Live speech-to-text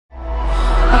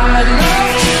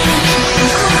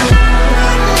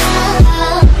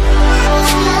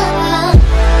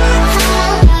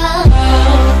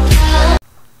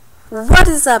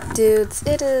is up, dudes?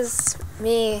 It is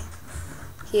me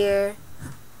here.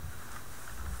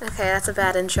 Okay, that's a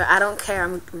bad intro. I don't care.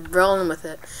 I'm rolling with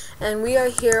it. And we are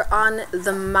here on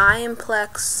the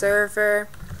mythical server.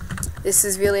 This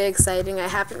is really exciting. I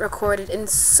haven't recorded in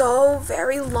so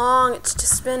very long. It's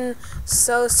just been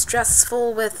so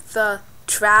stressful with the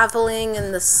traveling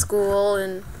and the school,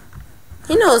 and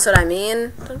he knows what I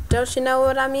mean. Don't you know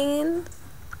what I mean?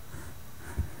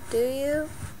 Do you?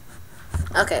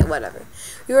 Okay, whatever.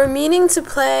 We were meaning to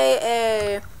play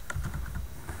a,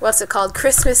 what's it called,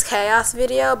 Christmas Chaos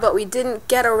video, but we didn't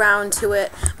get around to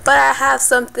it. But I have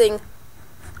something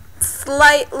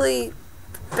slightly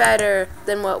better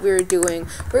than what we were doing.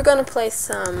 We're gonna play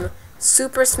some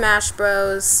Super Smash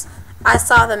Bros. I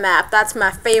saw the map. That's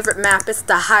my favorite map. It's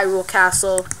the Hyrule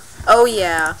Castle. Oh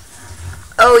yeah.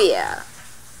 Oh yeah.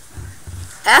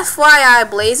 FYI,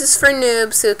 Blaze is for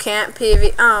noobs who can't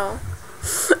PV. Oh.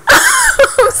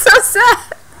 I'm so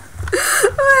sad.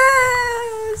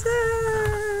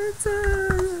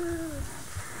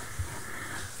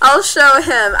 I'll show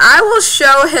him. I will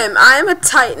show him. I'm a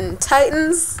Titan.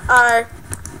 Titans are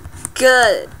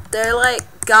good. They're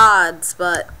like gods,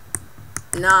 but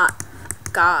not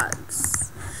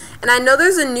gods. And I know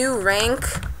there's a new rank,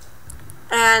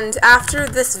 and after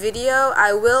this video,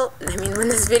 when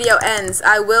this video ends,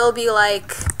 I will be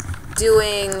like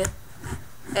doing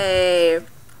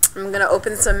I'm gonna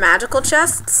open some magical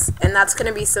chests, and that's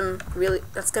gonna be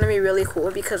really cool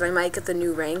because I might get the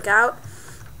new rank out.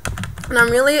 And I'm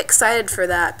really excited for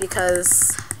that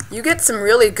because you get some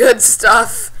really good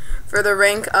stuff for the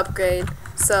rank upgrade.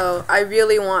 So I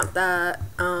really want that,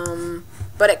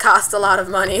 but it costs a lot of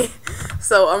money.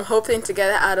 So I'm hoping to get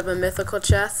it out of a mythical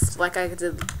chest like I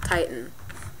did Titan,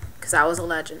 because I was a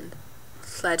legend.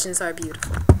 Legends are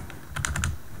beautiful.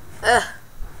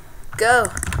 Go.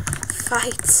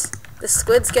 Fight. The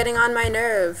squid's getting on my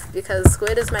nerve because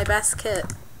squid is my best kit.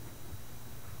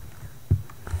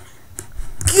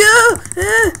 Go!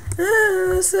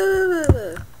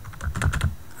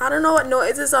 I don't know what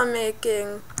noises I'm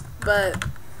making, but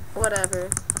whatever.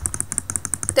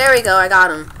 There we go, I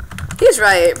got him. He's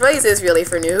right, Blaze is really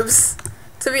for noobs.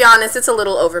 To be honest, it's a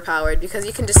little overpowered because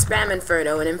you can just spam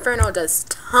Inferno, and Inferno does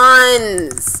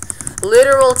tons,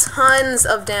 literal tons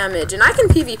of damage, and I can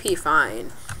PvP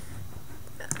fine.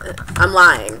 I'm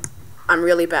lying. I'm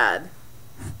really bad.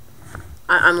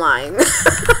 I'm lying.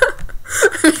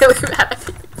 I'm really bad at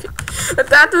PvP. But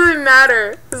that doesn't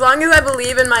matter. As long as I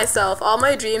believe in myself, all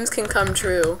my dreams can come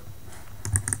true.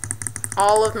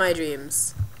 All of my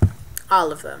dreams.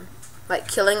 All of them. Like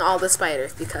killing all the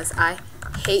spiders, because I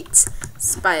hate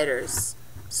spiders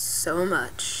so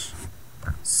much.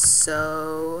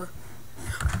 So...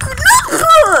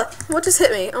 What just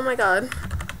hit me? Oh my god.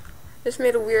 Just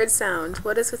made a weird sound.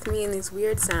 What is with me and these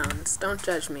weird sounds? Don't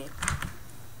judge me.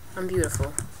 I'm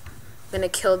beautiful. I'm gonna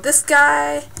kill this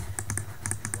guy.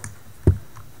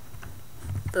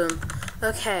 Boom.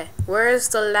 Okay, where's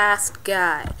the last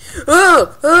guy?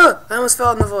 Oh! Oh! I almost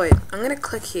fell in the void. I'm gonna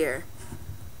click here.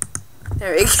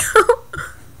 There we go.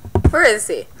 Where is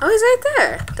he? Oh, he's right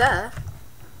there. Duh.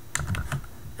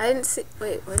 I didn't see.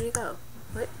 Wait, where did he go?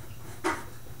 What?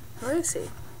 Where is he?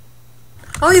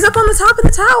 Oh, he's up on the top of the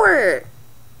tower!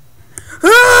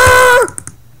 Ah!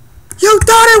 You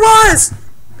thought it was!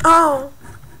 Oh.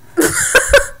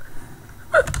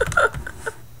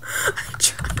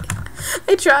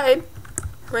 I tried.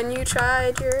 When you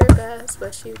tried your best,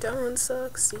 but you don't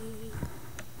succeed.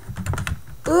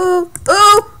 Ooh,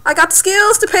 ooh! I got the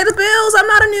skills to pay the bills. I'm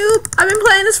not a noob. I've been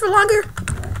playing this for longer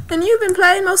than you've been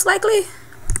playing, most likely.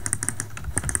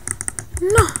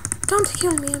 No, don't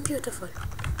kill me. I'm beautiful.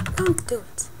 Don't do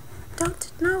it.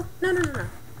 Don't. No. No, no, no, no.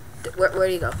 Where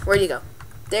do you go? Where do you go?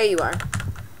 There you are.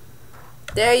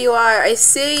 There you are. I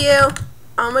see you.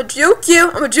 I'ma juke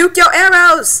you. I'ma juke your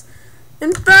arrows.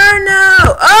 Inferno.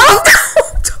 Oh, no.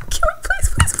 Don't kill me. Please,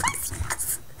 please, please.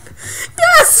 Yes.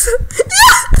 Yes.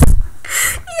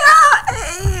 Yes. Yeah.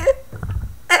 Hey.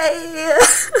 Hey.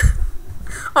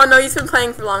 Oh, no. You've been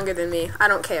playing for longer than me. I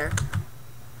don't care.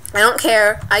 I don't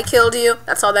care. I killed you.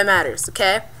 That's all that matters.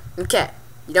 Okay? Okay.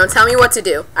 You don't tell me what to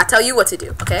do. I tell you what to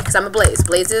do, okay? Because I'm a Blaze.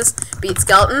 Blazes beat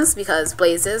skeletons because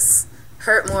Blazes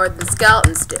hurt more than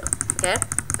skeletons do, okay?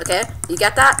 Okay? You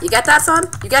get that? You get that, son?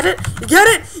 You get it? You get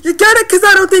it? You get it? Because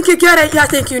I don't think you get it. Yeah, I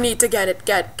think you need to get it.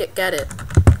 Get it.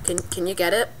 Can you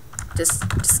get it? Just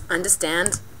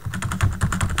understand.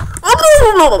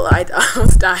 Oh, I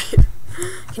almost died.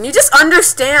 Can you just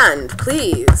understand,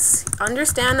 please?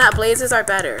 Understand that Blazes are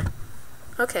better.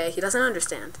 Okay, he doesn't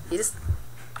understand. You just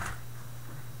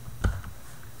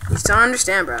don't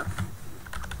understand, bro.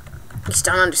 You just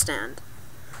don't understand.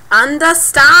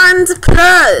 Understand,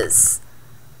 please.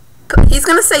 He's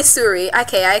gonna say Suri.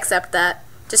 Okay, I accept that.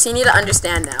 Just you need to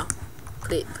understand now.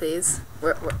 Please.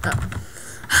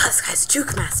 This guy's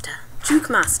Juke Master. Juke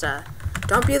Master.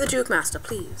 Don't be the Juke Master,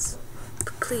 please.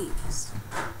 Please.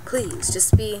 Please,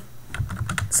 just be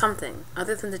something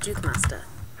other than the Juke Master.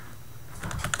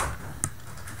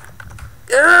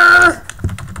 Ugh!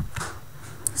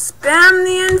 Spam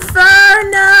the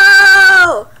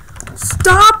Inferno!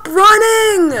 Stop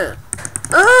running!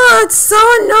 Oh, it's so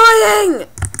annoying!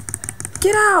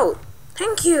 Get out!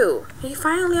 Thank you! He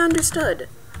finally understood.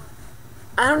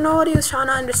 I don't know what he was trying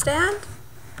to understand.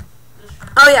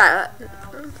 Oh yeah.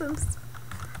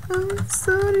 I'm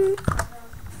sorry.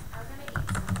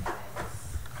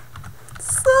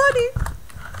 Sorry.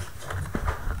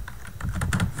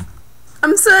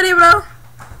 I'm sorry, bro.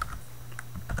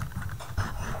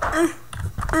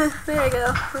 There you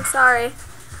go. I'm sorry.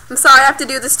 I'm sorry I have to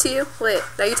do this to you. Wait,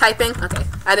 are you typing? Okay.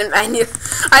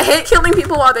 I hate killing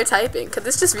people while they're typing, because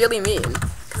it's just really mean.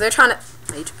 Because they're trying to...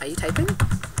 Are you typing?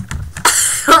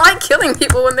 I don't like killing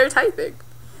people when they're typing.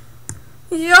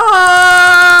 Yo!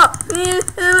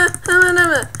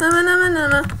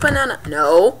 Banana.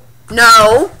 No.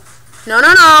 No. No,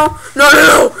 no, no. No, no,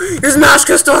 no. Your Smash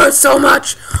Crystal hurts so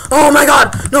much. Oh my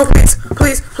god. No, please.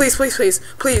 Please, please, please, please.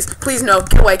 Please, please, no.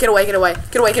 Get away, get away, get away.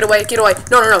 Get away, get away, get away.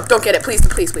 No, no, no. Don't get it. Please,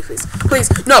 please, please, please. Please.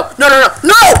 No, no, no, no.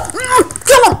 No!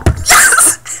 Kill him!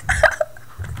 Yes!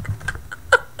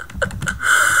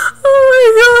 Oh my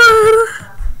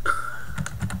god.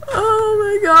 Oh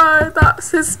my god.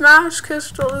 That's his Smash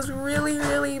Crystal is really,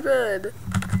 really good.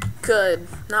 Good.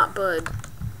 Not bud.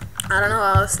 I don't know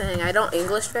what I was saying. I don't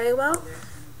English very well.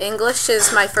 English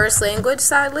is my first language,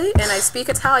 sadly, and I speak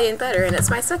Italian better, and it's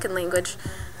my second language.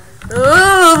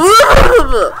 No,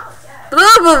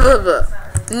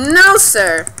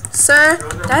 sir. Sir,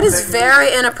 that is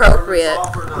very inappropriate.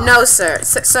 No, sir.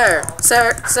 Sir, sir,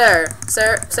 sir, sir,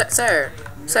 sir, sir,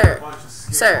 sir,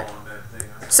 sir,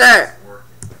 sir.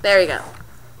 There you go.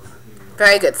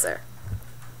 Very good, sir.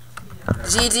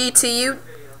 GG to you.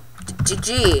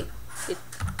 GG.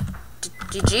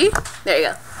 GG? There you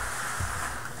go.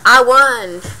 I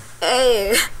won.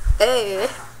 Hey,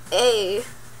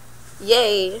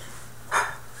 yay.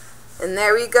 And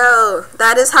there we go.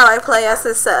 That is how I play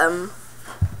SSM.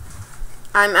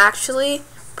 I'm actually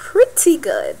pretty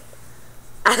good.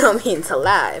 I don't mean to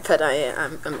lie, but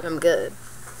I'm good.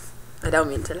 I don't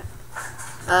mean to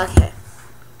lie. Okay.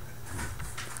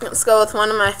 Let's go with one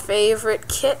of my favorite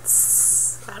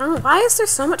kits. I don't know, why is there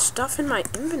so much stuff in my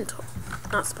inventory?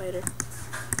 Not spider.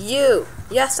 U.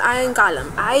 Yes, Iron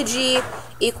Golem. IG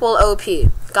equal OP.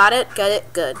 Got it? Get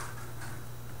it? Good.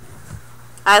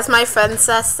 As my friend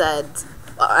Seth said,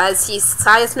 as he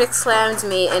seismic slammed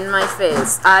me in my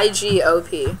face, IG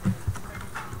OP.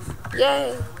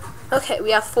 Yay. Okay, we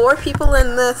have 4 people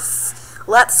in this.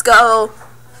 Let's go.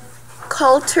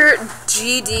 Coulter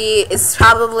GD is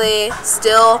probably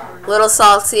still a little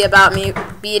salty about me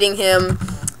beating him.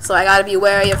 So I gotta be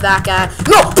wary of that guy.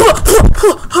 No!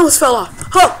 Almost fell off.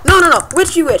 Oh, no, no, no.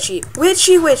 Witchy, witchy.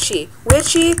 Witchy, witchy.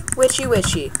 Witchy, witchy,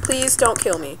 witchy. Please don't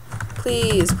kill me.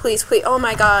 Please, please, please. Oh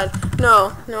my god.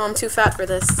 No, no, I'm too fat for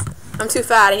this. I'm too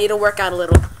fat. I need to work out a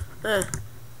little. No,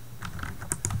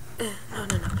 no,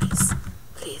 no, please.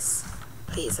 Please.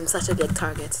 Please, I'm such a big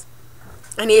target.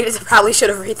 Probably should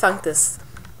have rethunked this.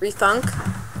 Rethunk?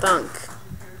 Thunk.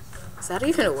 Is that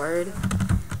even a word?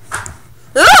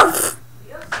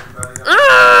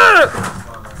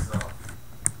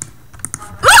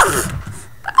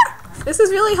 This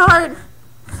is really hard.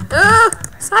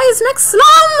 Seismic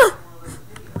slum!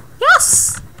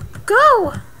 Yes!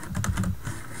 Go!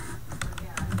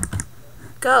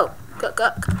 Go. Go,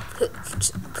 go.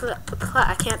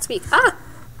 I can't speak. Ah!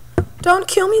 Don't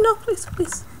kill me. No, please,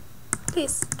 please.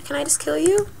 Please. Can I just kill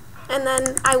you? And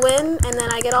then I win, and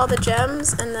then I get all the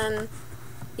gems, and then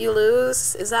you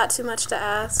lose? Is that too much to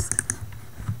ask?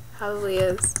 Probably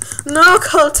is. No,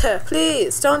 Coulter,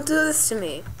 please, don't do this to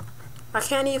me. I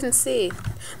can't even see.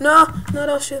 No, no,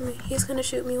 don't shoot me. He's gonna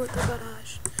shoot me with the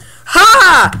barrage.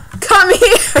 Ha! Come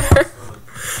here!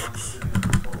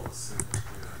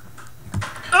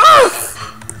 Oh!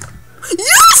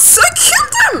 Yes! I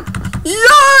killed him!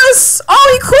 Yes! Oh,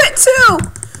 he quit too!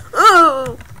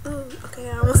 Oh! Okay,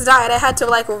 I almost died. I had to,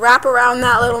 like, wrap around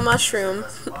that little mushroom.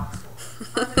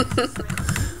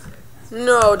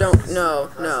 No, don't. No,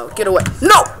 no. Get away.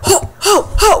 No! Ho! Ho!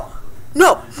 Ho!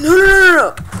 No! No, no, no, no,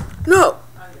 no! No!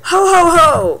 Ho, ho,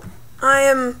 ho! I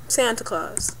am Santa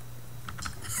Claus.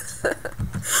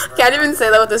 Can't even say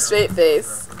that with a straight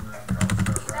face.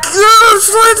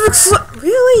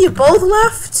 Really? You both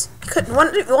left?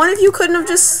 One of you couldn't have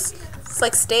just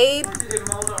like stayed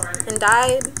and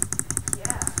died.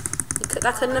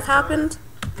 That couldn't have happened.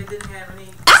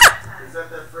 Ah!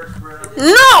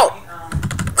 No!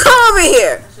 Come over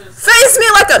here. Face me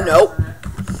like a nope. No!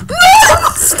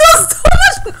 Still so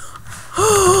much.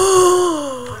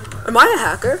 Am I a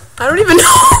hacker? I don't even know.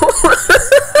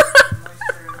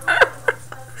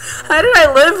 How did I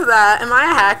live that? Am I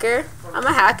a hacker? I'm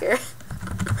a hacker.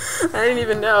 I didn't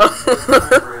even know.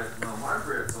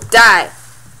 Die.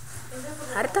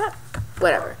 How did that?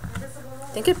 Whatever. I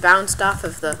think it bounced off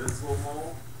of the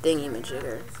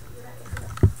thingy-majigger.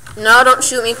 No, don't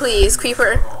shoot me, please.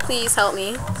 Creeper, please help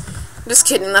me. Just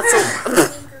kidding, that's a...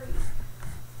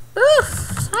 Oof!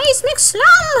 Seismic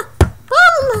slum!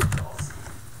 Boom!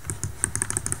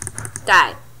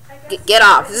 Die. Get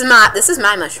off. This is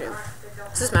my mushroom.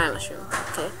 This is my mushroom.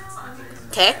 Okay?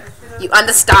 Okay? You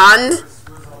understand?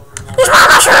 It's my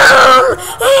mushroom!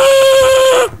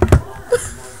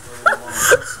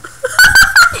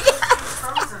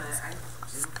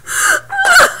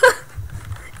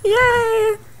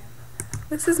 Yay!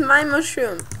 This is my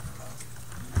mushroom.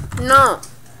 No,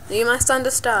 you must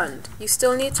understand. You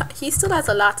still need to. He still has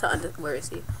a lot to where is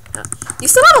he? No. You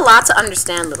still have a lot to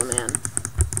understand, little man.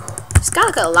 He's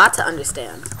got a lot to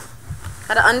understand.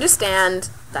 Gotta understand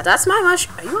that that's my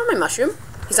mushroom. Are you on my mushroom?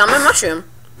 He's on my mushroom.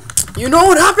 You know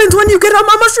what happens when you get on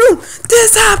my mushroom?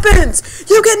 This happens.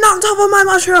 You get knocked off of my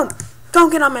mushroom.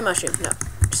 Don't get on my mushroom. No,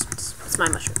 it's my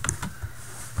mushroom.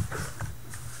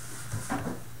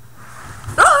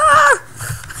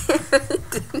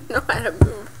 Didn't know how to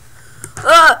move.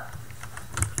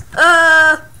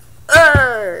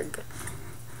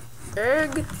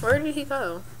 Erg? Where did he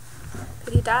go?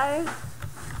 Did he die?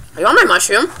 Are you on my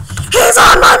mushroom? He's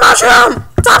on my mushroom!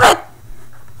 Stop it!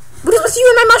 What is with you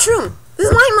and my mushroom? This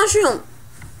is my mushroom.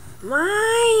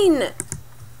 Mine.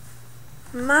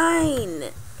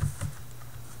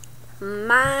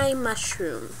 My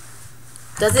mushroom.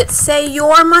 Does it say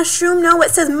your mushroom? No,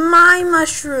 it says my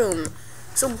mushroom.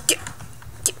 So get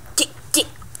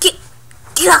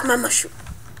off my mushroom.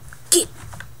 Get.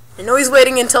 I know he's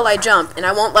waiting until I jump, and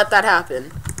I won't let that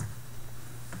happen.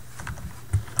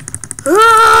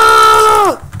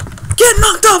 Ah! Get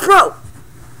knocked off, bro!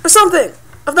 Or something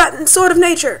of that sort of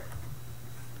nature.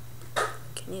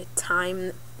 Can you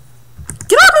time?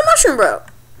 Get off my mushroom, bro!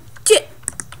 Get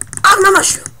off my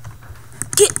mushroom!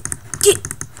 Get.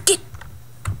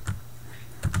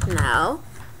 Now,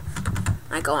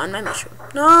 I go on my mushroom.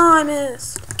 No, I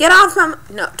missed. Get off my...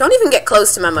 No, don't even get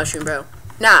close to my mushroom, bro.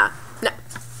 Nah.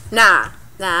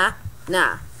 I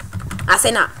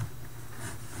say nah.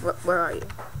 Where are you?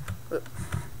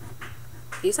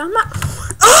 He's on my...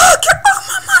 Oh, get off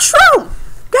my mushroom!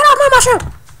 Get off my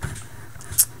mushroom!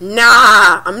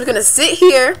 Nah, I'm just gonna sit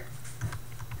here.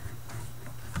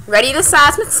 Ready to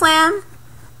seismic slam.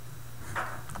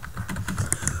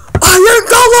 Iron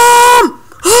Golem!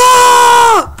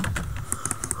 Oh!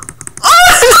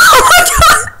 Oh my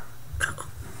god!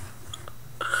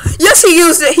 Yes, he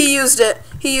used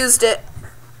it.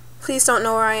 Please don't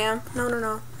know where I am. No. Don't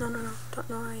know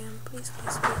where I am. Please.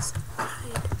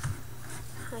 Hide.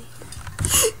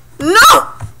 No!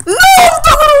 It's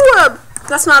not a web!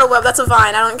 That's not a web, that's a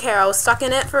vine. I don't care. I was stuck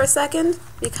in it for a second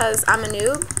because I'm a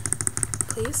noob.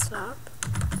 Please stop.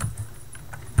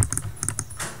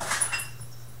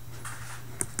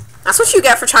 That's what you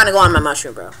get for trying to go on my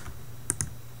mushroom, bro.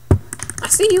 I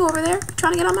see you over there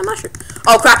trying to get on my mushroom.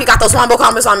 Oh crap, you got those wombo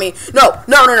combos on me. No.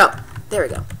 There we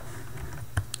go.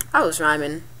 I was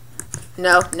rhyming.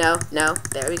 No.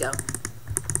 There we go.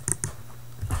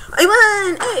 I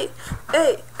won!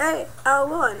 Hey, I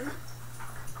won.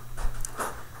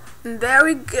 There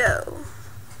we go.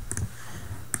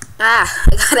 I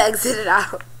gotta exit it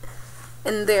out.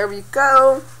 And there we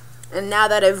go. And now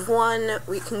that I've won,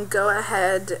 we can go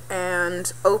ahead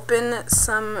and open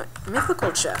some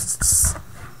mythical chests.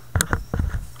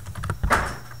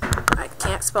 I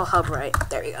can't spell hub right.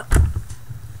 There we go.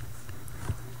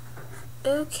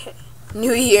 Okay.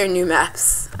 New year, new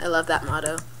maps. I love that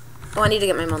motto. Oh, I need to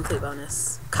get my monthly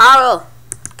bonus. Carl,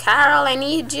 I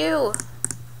need you.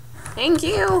 Thank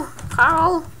you,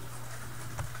 Carl.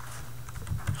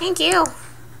 Thank you.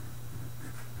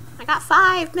 I got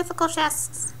 5 mythical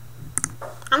chests.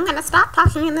 I'm gonna stop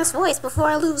talking in this voice before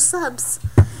I lose subs.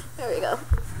 There we go.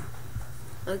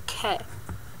 Okay.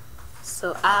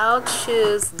 So I'll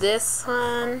choose this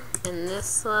one, and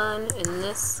this one, and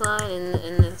this one,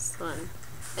 and this one.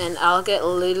 And I'll get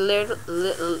literally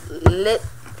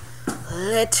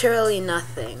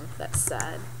nothing. That's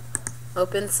sad.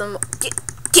 Open some... Get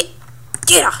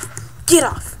off! Get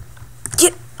off!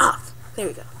 There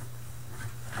we go.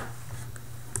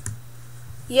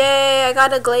 Yay, I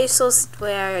got a glacial...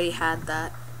 Wait, I already had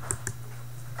that.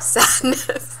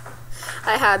 Sadness.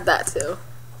 I had that too.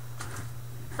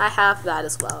 I have that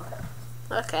as well.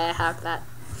 Okay, I have that.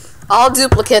 All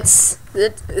duplicates.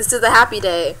 This is a happy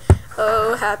day.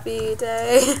 Oh, happy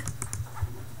day.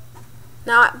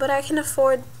 Now, but I can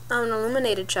afford an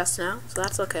illuminated chest now, so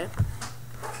that's okay.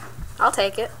 I'll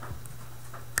take it.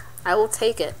 I will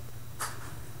take it.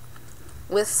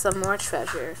 With some more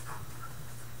treasure.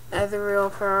 Ethereal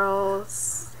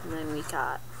pearls. And then we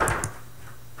got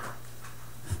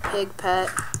pig pet,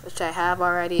 which I have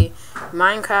already.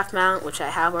 Minecraft mount, which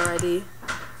I have already.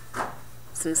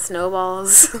 Some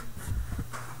snowballs.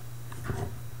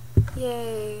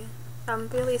 Yay. I'm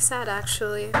really sad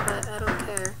actually, but I don't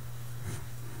care.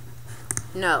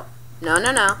 No. No,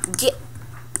 no, no. Get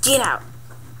out.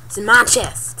 It's my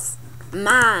chest.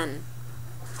 Mine.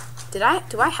 Do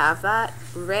I have that?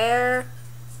 Rare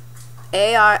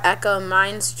AR Echo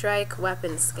Mind Strike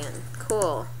weapon skin.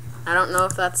 Cool. I don't know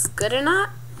if that's good or not,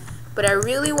 but I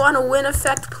really want a win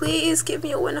effect. Please give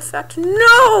me a win effect.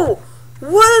 No!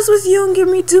 What is with you and give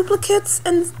me duplicates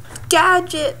and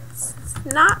gadgets? It's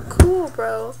not cool,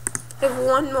 bro. I have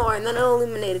one more and then an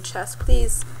illuminated chest.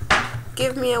 Please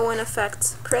give me a win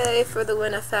effect. Pray for the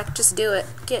win effect. Just do it.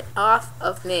 Get off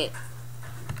of me.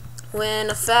 Win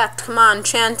effect. Come on,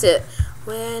 chant it.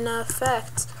 Win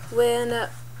effect.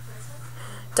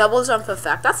 Double jump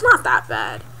effect. That's not that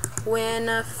bad. Win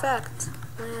effect.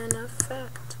 Win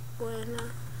effect.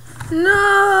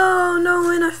 No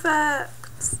win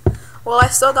effect. Well, I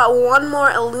still got one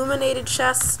more illuminated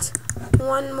chest.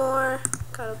 One more.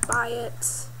 Gotta buy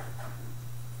it.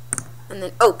 And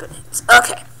then open it.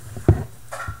 Okay.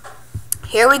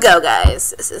 Here we go,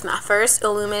 guys. This is my first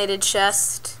illuminated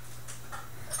chest.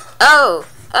 Oh.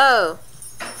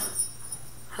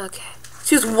 Okay.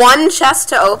 Choose one chest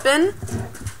to open.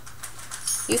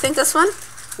 You think this one?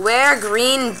 Wear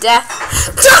green death.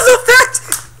 Death effect!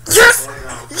 Yes!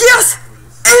 Yes!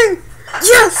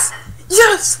 Yes!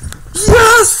 Yes!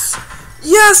 Yes!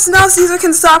 Yes! Now Caesar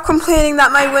can stop complaining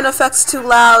that my win effect's too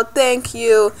loud. Thank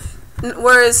you.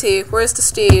 Where is he? Where's the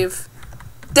Steve?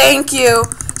 Thank you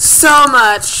so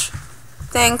much.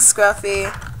 Thanks,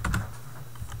 Scruffy.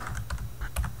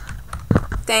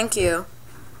 Thank you.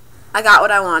 I got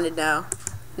what I wanted now.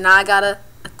 Now I gotta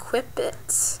equip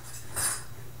it.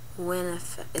 Win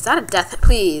effect. Is that a death?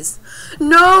 Please.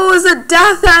 No, it's a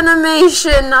death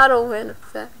animation, not a win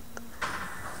effect.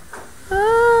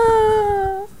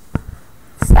 Ah,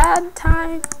 sad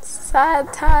times.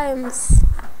 Sad times.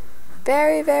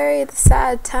 Very, very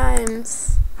sad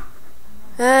times.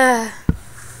 And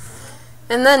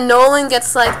then Nolan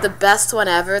gets like the best one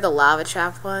ever, the lava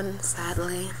trap one,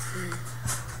 sadly.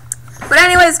 But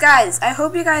anyways, guys, I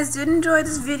hope you guys did enjoy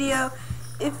this video.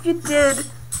 If you did,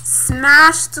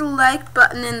 smash the like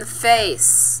button in the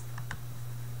face.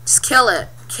 Just kill it.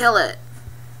 Kill it.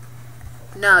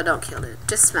 No, don't kill it.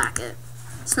 Just smack it.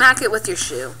 Smack it with your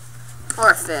shoe. Or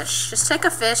a fish. Just take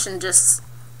a fish and just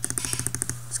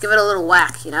give it a little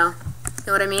whack, you know? You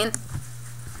know what I mean?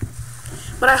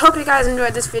 But I hope you guys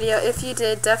enjoyed this video. If you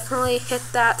did, definitely hit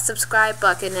that subscribe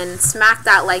button and smack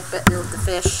that like button with the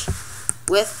fish.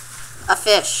 With a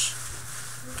fish.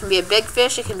 It can be a big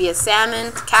fish, it can be a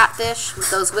salmon, catfish with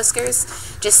those whiskers.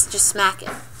 Just smack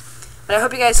it. But I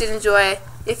hope you guys did enjoy.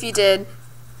 If you did,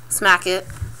 smack it.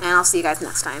 And I'll see you guys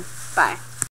next time. Bye.